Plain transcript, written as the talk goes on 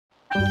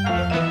And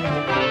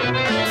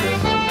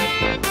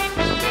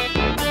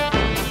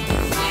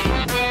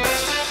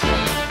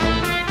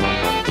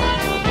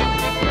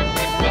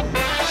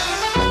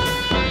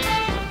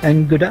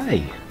good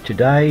day.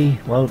 Today,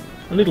 well,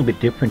 a little bit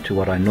different to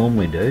what I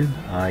normally do.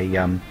 I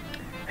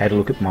had a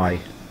look at my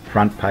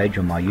front page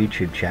on my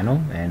YouTube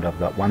channel, and I've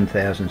got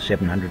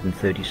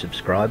 1,730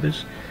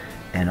 subscribers,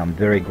 and I'm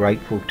very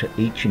grateful to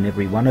each and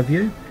every one of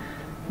you.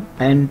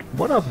 And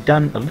what I've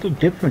done a little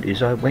different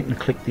is I went and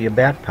clicked the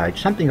About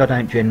page, something I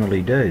don't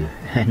generally do,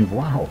 and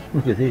wow,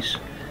 look at this,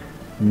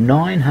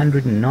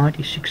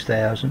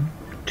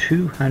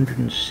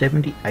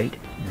 996,278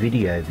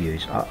 video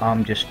views.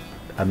 I'm just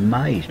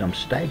amazed, I'm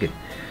staggered.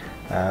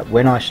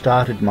 When I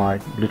started my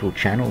little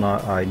channel,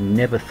 I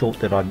never thought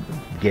that I'd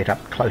get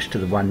up close to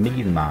the 1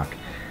 million mark,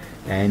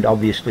 and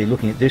obviously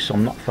looking at this,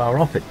 I'm not far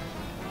off it.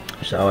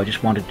 So I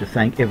just wanted to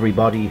thank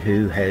everybody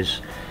who has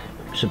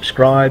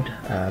subscribed,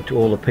 to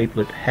all the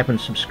people that haven't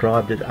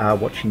subscribed that are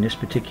watching this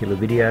particular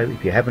video.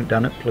 If you haven't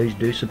done it, please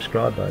do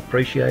subscribe, I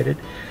appreciate it.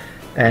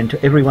 And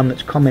to everyone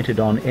that's commented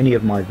on any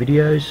of my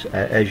videos,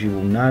 as you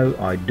will know,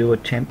 I do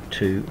attempt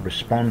to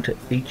respond to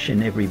each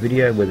and every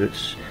video, whether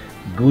it's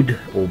good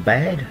or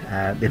bad,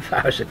 as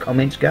far as the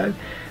comments go,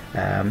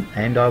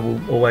 and I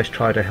will always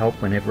try to help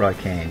whenever I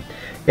can.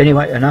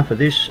 Anyway, enough of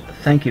this.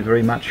 Thank you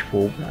very much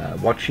for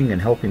watching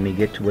and helping me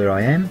get to where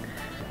I am,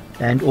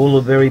 and all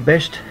the very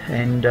best,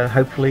 and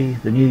hopefully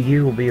the new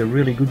year will be a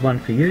really good one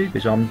for you,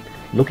 because I'm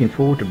looking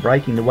forward to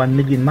breaking the 1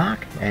 million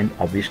mark, and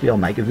obviously I'll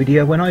make a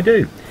video when I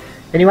do.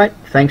 Anyway,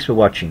 thanks for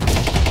watching.